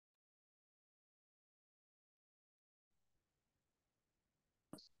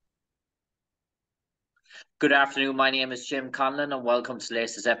Good afternoon. My name is Jim Conlan, and welcome to the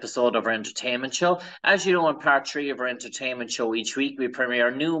latest episode of our entertainment show. As you know, in part three of our entertainment show each week, we premiere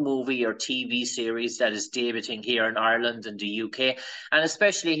a new movie or TV series that is debuting here in Ireland and the UK, and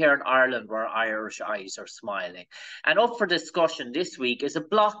especially here in Ireland, where Irish eyes are smiling. And up for discussion this week is a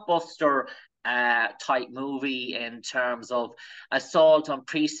blockbuster type movie in terms of Assault on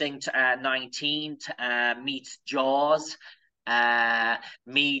Precinct 19 meets Jaws,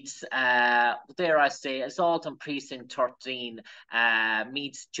 meets dare I say Assault on Precinct 13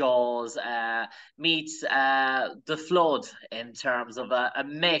 meets Jaws, meets The Flood, in terms of a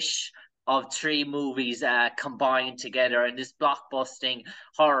mesh of three movies combined together in this blockbusting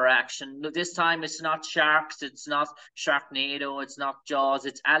horror action. This time it's not sharks, it's not Sharknado, it's not Jaws,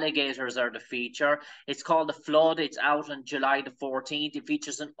 it's Alligators are the feature. It's called The Flood. It's out on July the 14th. It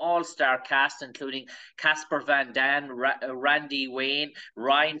features an all-star cast including Casper Van Dien, Randy Wayne,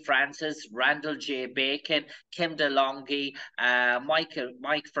 Ryan Francis, Randall J. Bacon, Kim DeLonghi,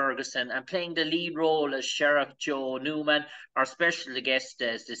 Mike Ferguson, and playing the lead role as Sheriff Joe Newman. Our special guest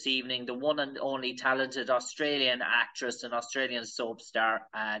is this evening the one and only talented Australian actress and Australian soap star,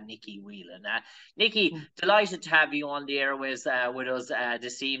 Nicky Whelan. Nicky, delighted to have you on the airways with us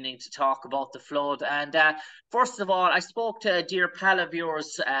this evening to talk about The Flood. And first of all, I spoke to a dear pal of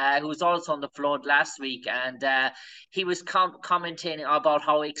yours who was also on The Flood last week, and he was commenting about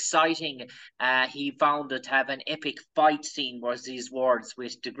how exciting he found it to have an epic fight scene, was his words,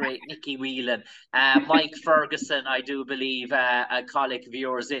 with the great Nicky Whelan. Mike Ferguson, I do believe, a colleague of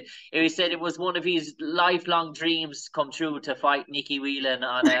yours. He said it was one of his lifelong dreams come true to fight Nicky Whelan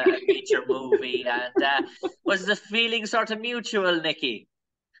on a feature movie. And was the feeling sort of mutual, Nicky?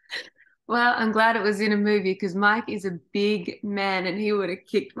 Well, I'm glad it was in a movie because Mike is a big man and he would have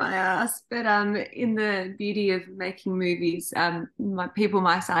kicked my ass. But in the beauty of making movies, people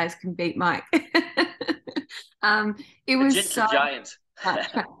my size can beat Mike. It A was gentle so giant.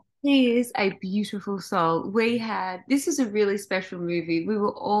 he is a beautiful soul. This is a really special movie. We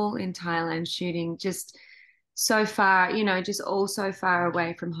were all in Thailand shooting, just so far, just all so far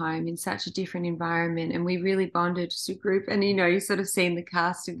away from home in such a different environment. And we really bonded as a group. And, you sort of seen the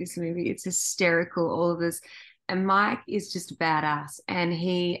cast of this movie. It's hysterical, all of us. And Mike is just a badass. And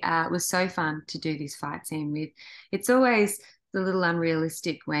he was so fun to do this fight scene with. It's always a little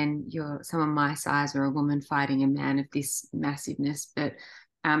unrealistic when you're someone my size or a woman fighting a man of this massiveness. But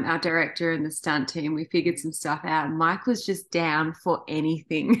our director and the stunt team, we figured some stuff out. Mike was just down for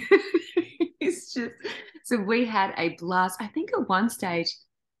anything. It's just, so we had a blast. I think at one stage,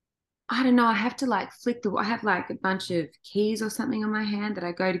 I don't know, I have to I have like a bunch of keys or something on my hand that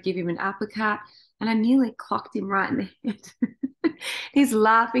I go to give him an uppercut, and I nearly clocked him right in the head. He's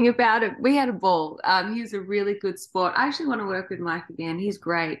laughing about it. We had a ball. He was a really good sport. I actually want to work with Mike again. He's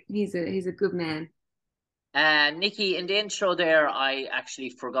great. He's a good man. Nikki, in the intro there, I actually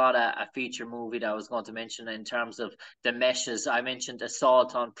forgot a feature movie that I was going to mention in terms of the meshes. I mentioned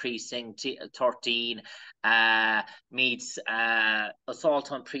Assault on Precinct 13 meets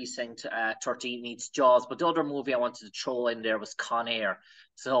Assault on Precinct 13 meets Jaws, but the other movie I wanted to throw in there was Con Air.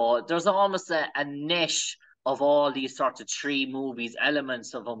 So there's almost a niche of all these sort of three movies,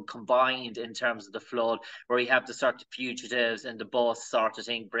 elements of them combined in terms of The Flood, where we have the sort of fugitives and the bus sort of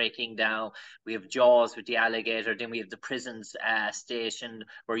thing breaking down. We have Jaws with the alligator, then we have the prisons station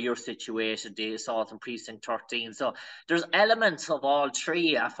where you're situated, the Assault on Precinct 13. So there's elements of all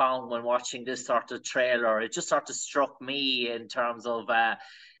three I found when watching this sort of trailer. It just sort of struck me in terms of a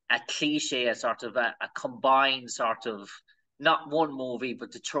cliche, a sort of a combined sort of, not one movie,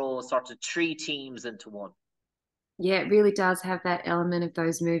 but to throw sort of three teams into one. Yeah, it really does have that element of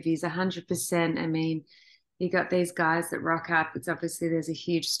those movies, 100%. I mean, you got these guys that rock up. It's obviously there's a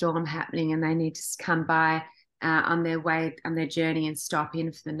huge storm happening and they need to come by on their way, on their journey, and stop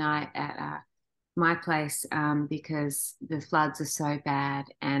in for the night at my place because the floods are so bad,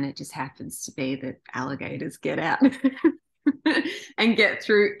 and it just happens to be that alligators get out and get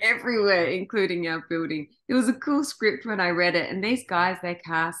through everywhere, including our building. It was a cool script when I read it, and these guys they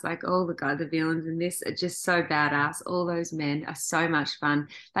cast, like all the villains in this are just so badass. All those men are so much fun.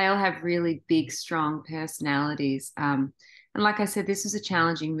 They all have really big, strong personalities. And like I said, this was a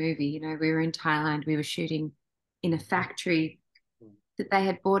challenging movie. We were in Thailand. We were shooting in a factory that they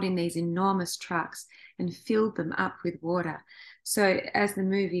had brought in these enormous trucks and filled them up with water. So as the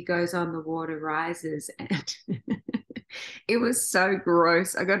movie goes on, the water rises, and it was so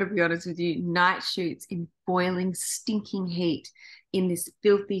gross. I got to be honest with you. Night shoots in boiling, stinking heat in this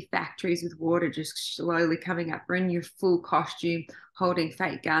filthy factories with water just slowly coming up. We're in your full costume, holding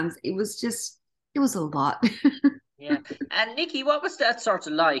fake guns. It was a lot. Yeah. And Nikki, what was that sort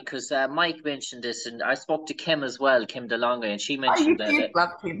of like? Because Mike mentioned this, and I spoke to Kim as well, Kim DeLonghi, and she Oh, you mentioned that. did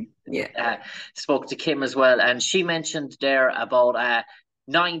love him. Yeah. Uh, Spoke to Kim as well, and she mentioned there about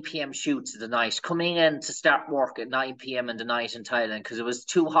 9 p.m. shoots of the night, coming in to start work at 9 p.m. in the night in Thailand because it was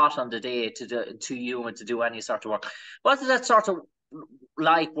too hot on the day to do, too humid to do any sort of work. What is that sort of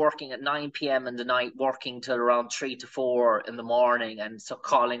like working at 9 p.m. in the night, working till around 3 to 4 in the morning, and so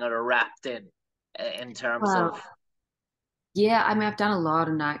calling it a wrapped in terms Well, of yeah, I mean, I've done a lot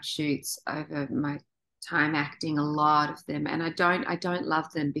of night shoots over my time acting, a lot of them, and I don't love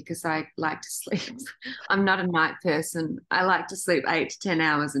them because I like to sleep. I'm not a night person. I like to sleep 8 to 10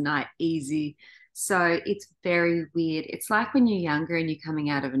 hours a night, easy. So it's very weird. It's like when you're younger and you're coming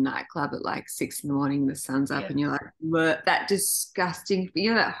out of a nightclub at like 6 in the morning, the sun's up, yeah. and you're like, "Bleh," that disgusting,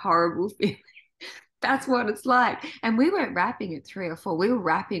 that horrible feeling. That's what it's like. And we weren't rapping at 3 or 4. We were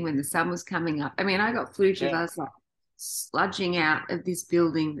rapping when the sun was coming up. I mean, I got footage of Okay. us like sludging out of this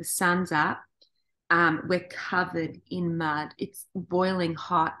building. The sun's up. We're covered in mud. It's boiling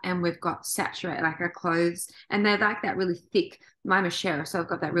hot, and we've got saturated like our clothes, and they're like that really thick. I'm a sheriff, so I've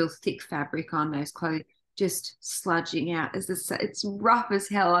got that real thick fabric on those clothes, just sludging out. It's rough as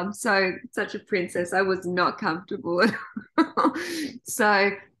hell. I'm such a princess. I was not comfortable at all. So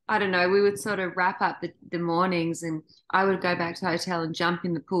I don't know. We would sort of wrap up the mornings, and I would go back to the hotel and jump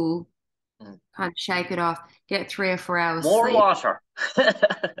in the pool, Mm. kind of shake it off, get 3 or 4 hours More sleep. water.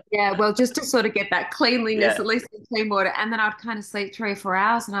 Yeah, well, just to sort of get that cleanliness, Yeah. at least in clean water. And then I'd kind of sleep 3 or 4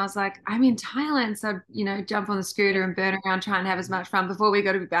 hours. And I was like, I'm in Thailand. So, jump on the scooter and burn around, try and have as much fun before we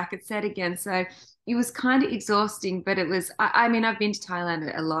got to be back at set again. So it was kind of exhausting, but I mean, I've been to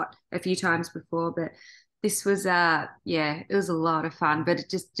Thailand a few times before, but this was, yeah, it was a lot of fun, but it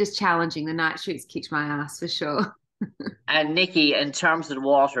just challenging. The night shoots kicked my ass for sure. And Nikki, in terms of the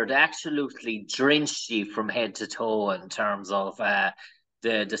water, they absolutely drenched you from head to toe in terms of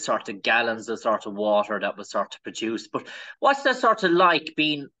the sort of gallons of sort of water that was sort of produced. But what's that sort of like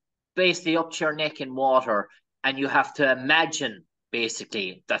being basically up to your neck in water, and you have to imagine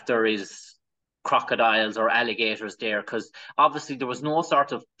basically that there is crocodiles or alligators there? Because obviously there was no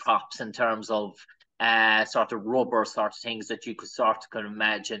sort of props in terms of sort of rubber sort of things that you could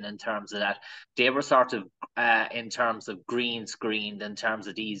imagine in terms of that. They were sort of in terms of green screened in terms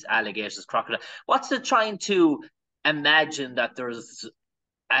of these alligators, crocodile. What's it trying to imagine that there's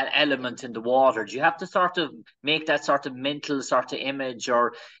an element in the water? Do you have to sort of make that sort of mental sort of image,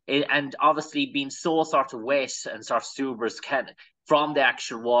 and obviously being so sort of wet and sort of submerged can from the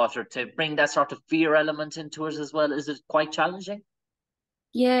actual water to bring that sort of fear element into it as well? Is it quite challenging?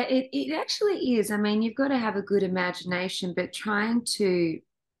 Yeah, it actually is. I mean, you've got to have a good imagination, but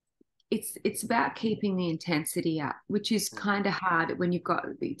it's about keeping the intensity up, which is Mm. kind of hard when you've got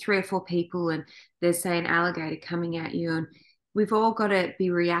 3 or 4 people and there's, say, an alligator coming at you, and we've all got to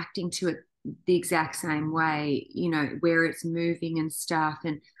be reacting to it the exact same way, where it's moving and stuff.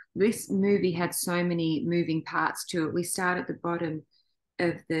 And this movie had so many moving parts to it. We start at the bottom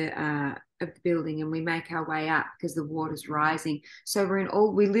of the building, and we make our way up because the water's rising. So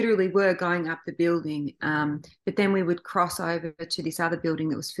we literally were going up the building, but then we would cross over to this other building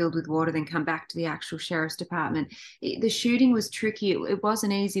that was filled with water, then come back to the actual sheriff's department. The shooting was tricky. It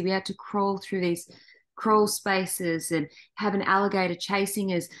wasn't easy. We had to crawl through these crawl spaces and have an alligator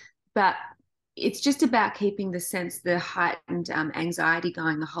chasing us, but it's just about keeping the heightened anxiety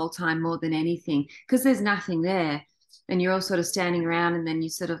going the whole time more than anything, because there's nothing there, and you're all sort of standing around, and then you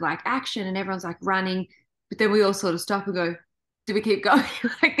sort of like action, and everyone's like running, but then we all sort of stop and go, do we keep going?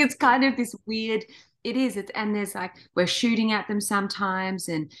 Like, it's kind of this weird, and there's like, we're shooting at them sometimes,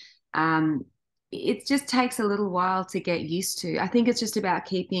 and um it just takes a little while to get used to. I think it's just about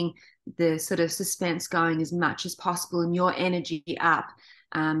keeping the sort of suspense going as much as possible and your energy up,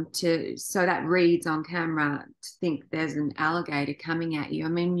 to so that reads on camera to think there's an alligator coming at you. I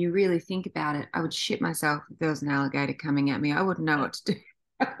mean, you really think about it. I would shit myself if there was an alligator coming at me. I wouldn't know what to do.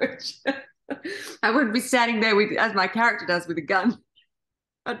 I wouldn't be standing there as my character does, with a gun.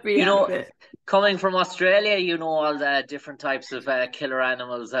 I'd be You out of know, it. coming from Australia, you know all the different types of killer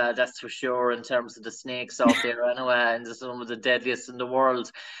animals. That's for sure. In terms of the snakes out there, anyway, and some of the deadliest in the world.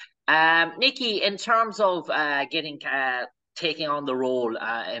 Nikki, in terms of getting taking on the role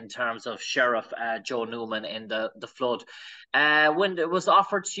in terms of Sheriff Joe Newman in the flood, when it was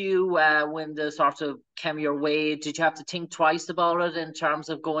offered to you, when the sort of came your way, did you have to think twice about it in terms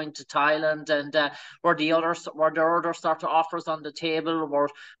of going to Thailand? And were there other sort of offers on the table, or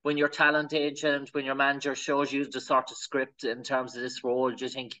when your talent agent, when your manager shows you the sort of script in terms of this role, do you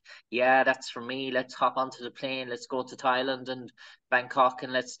think, yeah, that's for me, let's hop onto the plane, let's go to Thailand and Bangkok,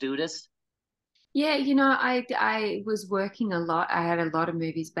 and let's do this? Yeah, you know, I was working a lot. I had a lot of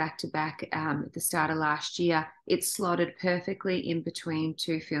movies back to back at the start of last year. It slotted perfectly in between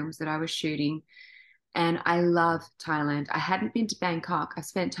two films that I was shooting. And I love Thailand. I hadn't been to Bangkok. I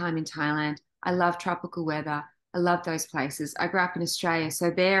spent time in Thailand. I love tropical weather. I love those places. I grew up in Australia,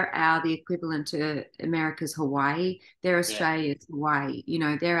 so they're the equivalent to America's Hawaii. They're Yeah. Australia's Hawaii. You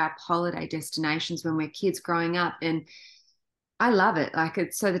know, they're our holiday destinations when we're kids growing up. And I love it. Like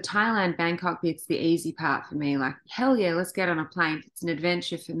it's so the Thailand, Bangkok bit's the easy part for me. Like, hell yeah, let's get on a plane. It's an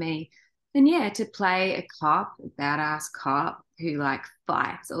adventure for me. And yeah, to play a cop, a badass cop who like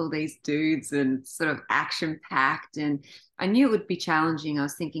fights all these dudes and sort of action packed. And I knew it would be challenging. I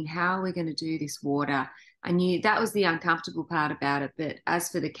was thinking, how are we going to do this water? I knew that was the uncomfortable part about it. But as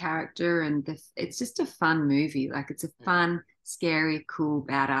for the character and it's just a fun movie. Like it's a fun, scary, cool,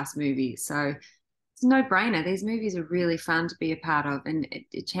 badass movie. So it's a no-brainer. These movies are really fun to be a part of, and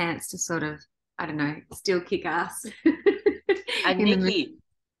a chance to sort of, I don't know, still kick ass And in the movie. Nikki,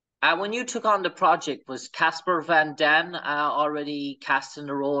 when you took on the project, was Casper Van Dien already cast in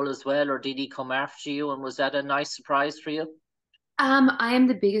the role as well, or did he come after you? And was that a nice surprise for you? I am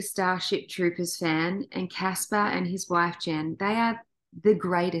the biggest Starship Troopers fan, and Casper and his wife Jen, they are the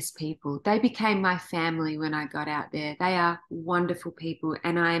greatest people. They became my family when I got out there. They are wonderful people,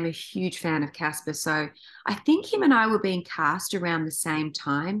 and I am a huge fan of Casper. So I think him and I were being cast around the same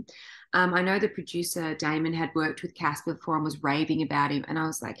time. I know the producer Damon had worked with Casper before and was raving about him, and I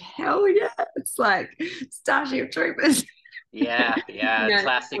was like, hell yeah, it's like Starship Troopers. Yeah, yeah, You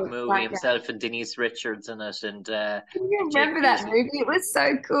classic know, movie. like Himself and Denise Richards in it, and you Jake remember that Busey. movie? It was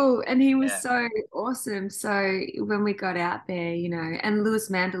so cool, and he was Yeah, so awesome. So when we got out there, you know, and Lewis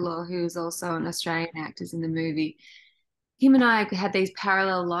Mandelaw, who was also an Australian actor in the movie, him and I had these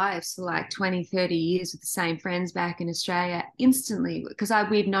parallel lives for like 20, 30 years with the same friends back in Australia instantly because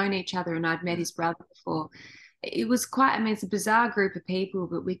we'd known each other and I'd met his brother before. It was quite, I mean, it's a bizarre group of people,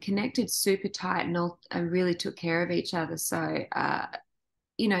 but we connected super tight and really took care of each other. So,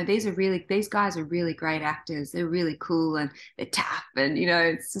 you know, these guys are really great actors. They're really cool and they're tough and, you know,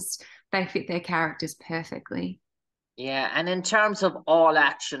 it's just, they fit their characters perfectly. yeah, and in terms of all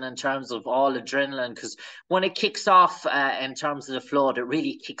action, in terms of all adrenaline, because when it kicks off in terms of the flood, it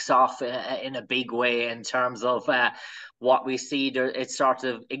really kicks off in a big way in terms of what we see there. It's sort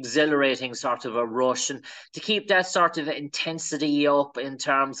of exhilarating, sort of a rush, and to keep that sort of intensity up in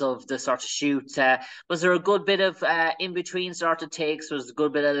terms of the sort of shoot. Was there a good bit of in between sort of takes? Was a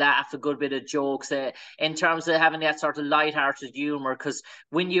good bit of laugh, a good bit of jokes in terms of having that sort of light-hearted humor? Because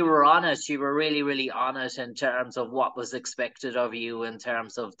when you were on it, you were really, really on it in terms of what was expected of you in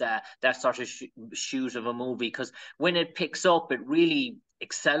terms of that sort of shoot of a movie. Because when it picks up, it really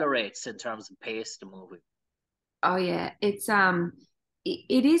accelerates in terms of pace. The movie. Oh yeah, it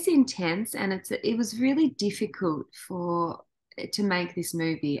is intense and it was really difficult for to make this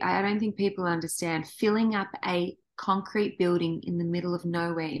movie. I don't think people understand filling up a concrete building in the middle of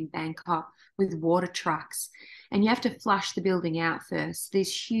nowhere in Bangkok with water trucks. And you have to flush the building out first.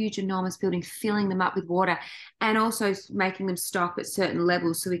 These huge, enormous buildings, filling them up with water and also making them stop at certain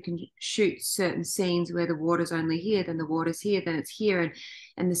levels so we can shoot certain scenes where the water's only here, then the water's here, then it's here,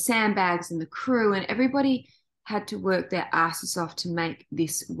 and the sandbags and the crew and everybody had to work their asses off to make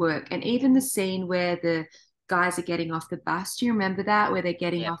this work. And even the scene where the guys are getting off the bus, do you remember that? Where they're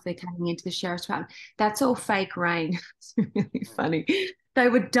getting Yeah. off, they're coming into the sheriff's department. That's all fake rain. It's really funny. They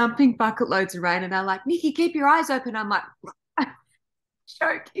were dumping bucket loads of rain and they're like, Nikki, keep your eyes open. I'm like,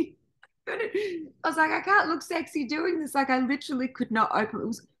 choking. I was like, I can't look sexy doing this. Like, I literally could not open. It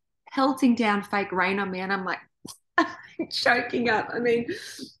was pelting down fake rain on me. And I'm like, choking up. I mean,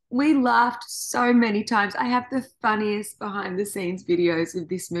 we laughed so many times. I have the funniest behind the scenes videos of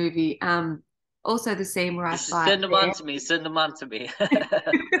this movie. Also the scene where I Just fight send them on Bear. to me. Send them on to me.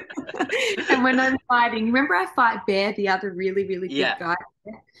 And when I'm fighting, remember I fight Bear, the other really, really big Yeah. guy?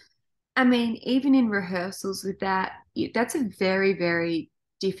 I mean, even in rehearsals with that, that's a very, very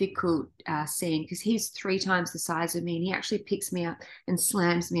difficult scene because he's three times the size of me and he actually picks me up and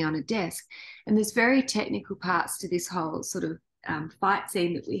slams me on a desk. And there's very technical parts to this whole sort of fight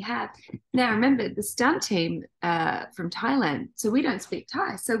scene that we have. Now, remember the stunt team from Thailand, so we don't speak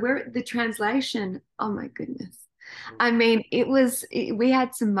Thai. So we're the translation. Oh my goodness. I mean, we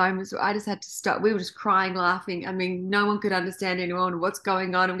had some moments where I just had to stop. We were just crying, laughing. I mean, no one could understand anyone, what's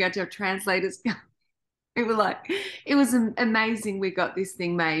going on. And we had to have translators. We were like, it was amazing. We got this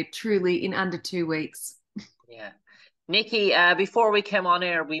thing made truly in under 2 weeks. Yeah. Nikki, before we came on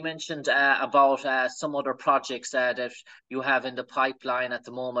air, we mentioned about some other projects that you have in the pipeline at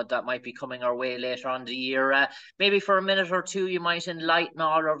the moment that might be coming our way later on the year. Maybe for a minute or two, you might enlighten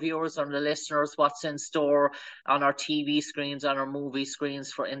all our viewers and the listeners what's in store on our TV screens, on our movie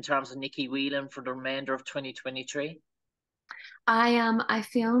screens for in terms of Nicky Whelan for the remainder of 2023. I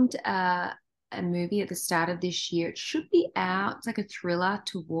filmed a movie at the start of this year. It should be out. It's like a thriller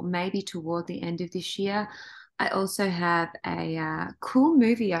maybe toward the end of this year. I also have a cool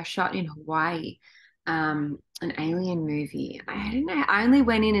movie I shot in Hawaii, an alien movie. I don't know. I only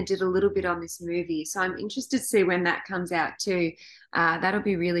went in and did a little bit on this movie, so I'm interested to see when that comes out too. That'll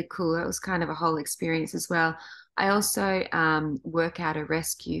be really cool. It was kind of a whole experience as well. I also work at a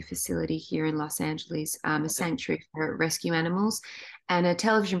rescue facility here in Los Angeles, a sanctuary for rescue animals, and a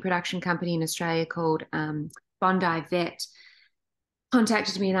television production company in Australia called Bondi Vet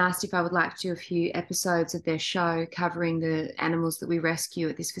contacted me and asked if I would like to do a few episodes of their show covering the animals that we rescue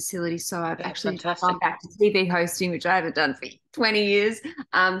at this facility. So I've actually gone back to TV hosting, which I haven't done for 20 years.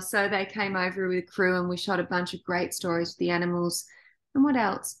 So they came over with a crew and we shot a bunch of great stories with the animals. And what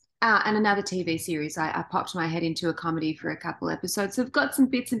else? And another TV series. I popped my head into a comedy for a couple episodes. So I've got some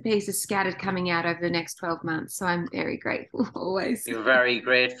bits and pieces scattered coming out over the next 12 months. So I'm very grateful always. You're very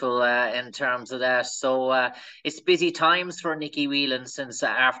grateful in terms of that. So it's busy times for Nicky Whelan since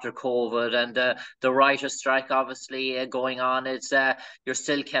after COVID and the writer's strike obviously going on. It's you're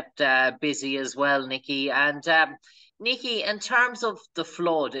still kept busy as well, Nicky. And Nicky, in terms of the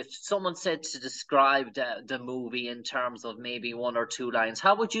flood, if someone said to describe the movie in terms of maybe one or two lines,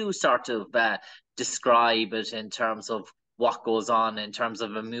 how would you sort of describe it in terms of what goes on in terms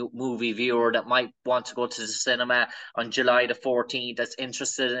of a movie viewer that might want to go to the cinema on July the 14th that's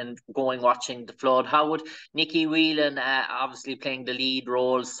interested in watching The Flood? How would Nicky Whelan, obviously playing the lead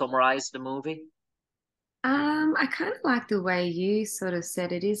role, summarize the movie? I kind of like the way you sort of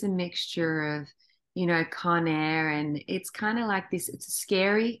said it is a mixture of, Con Air, and it's kind of like this, it's a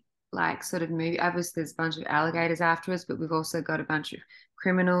scary, like sort of movie. Obviously, there's a bunch of alligators after us, but we've also got a bunch of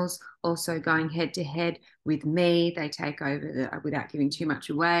criminals also going head to head with me. They take over without giving too much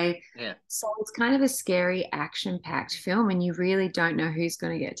away. Yeah. So it's kind of a scary, action-packed film, and you really don't know who's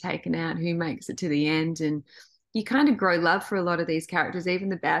going to get taken out, who makes it to the end, and you kind of grow love for a lot of these characters, even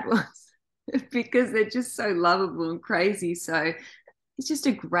the bad ones, because they're just so lovable and crazy. So it's just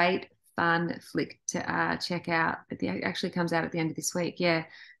a great, fun flick to check out. It actually comes out at the end of this week. Yeah.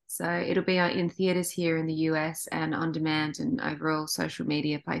 So it'll be in theaters here in the US and on demand and overall social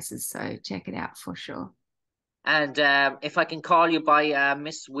media places. So check it out for sure. And if I can call you by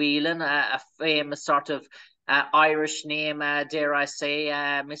Miss Whelan, a famous sort of Irish name, dare I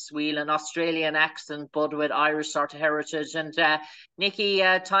say, Miss Whelan, Australian accent, but with Irish sort of heritage. And Nicky,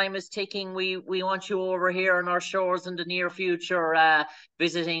 time is ticking. We want you over here on our shores in the near future,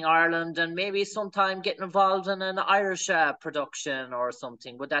 visiting Ireland and maybe sometime getting involved in an Irish production or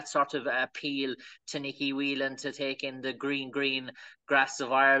something. Would that sort of appeal to Nicky Whelan to take in the green grass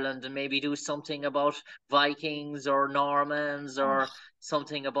of Ireland and maybe do something about Vikings or Normans or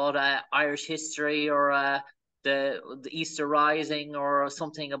something about Irish history or the Easter Rising or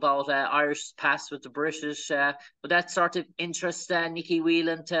something about Irish past with the British? Would that sort of interest Nicky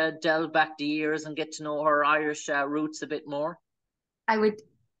Whelan to delve back the years and get to know her Irish roots a bit more? I would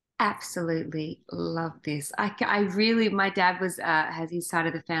absolutely love this. I really, my dad has his side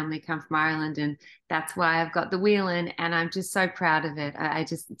of the family come from Ireland, and that's why I've got the Whelan, and I'm just so proud of it. I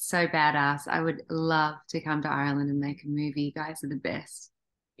just, it's so badass. I would love to come to Ireland and make a movie. You guys are the best.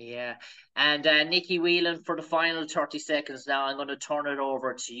 Yeah. And Nicky Whelan, for the final 30 seconds now, I'm going to turn it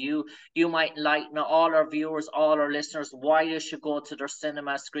over to you. You might enlighten all our viewers, all our listeners, why they should go to their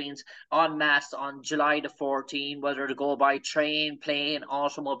cinema screens en masse on July the 14th, whether to go by train, plane,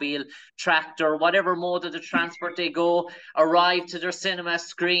 automobile, tractor, whatever mode of the transport they go, arrive to their cinema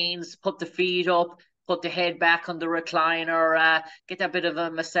screens, put the feet up, put the head back on the recliner, get a bit of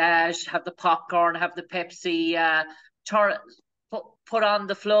a massage, have the popcorn, have the Pepsi, turn put on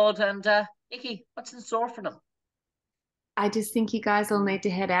The Flood. And Nicky, what's in store for them? I just think you guys all need to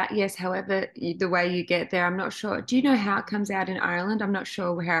head out. Yes, however, the way you get there, I'm not sure. Do you know how it comes out in Ireland? I'm not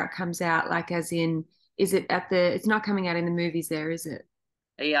sure how it comes out, like as in, is it it's not coming out in the movies there, is it?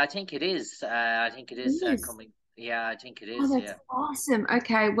 Yeah, I think it is. I think it is It is. coming. Yeah, I think it Oh, is. that's Yeah. awesome.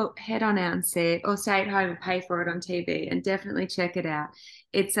 Okay, well, head on out and see it, or stay at home and pay for it on TV, and definitely check it out.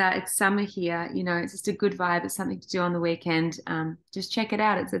 It's summer here, it's just a good vibe. It's something to do on the weekend. Just check it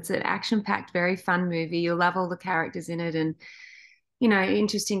out. It's an action-packed, very fun movie. You'll love all the characters in it, and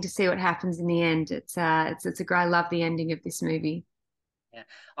interesting to see what happens in the end. It's a great. I love the ending of this movie. Yeah.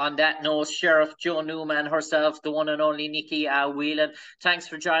 On that note, Sheriff Joe Newman herself, the one and only Nicky Whelan, thanks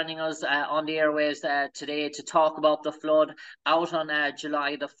for joining us on the airways today to talk about the flood out on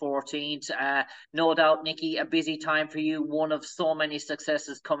July the 14th. No doubt, Nicky, a busy time for you. One of so many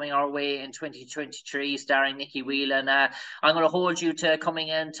successes coming our way in 2023, starring Nicky Whelan. I'm going to hold you to coming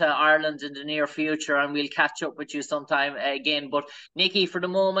into Ireland in the near future, and we'll catch up with you sometime again. But Nicky, for the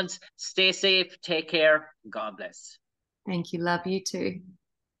moment, stay safe, take care, God bless. Thank you. Love you too.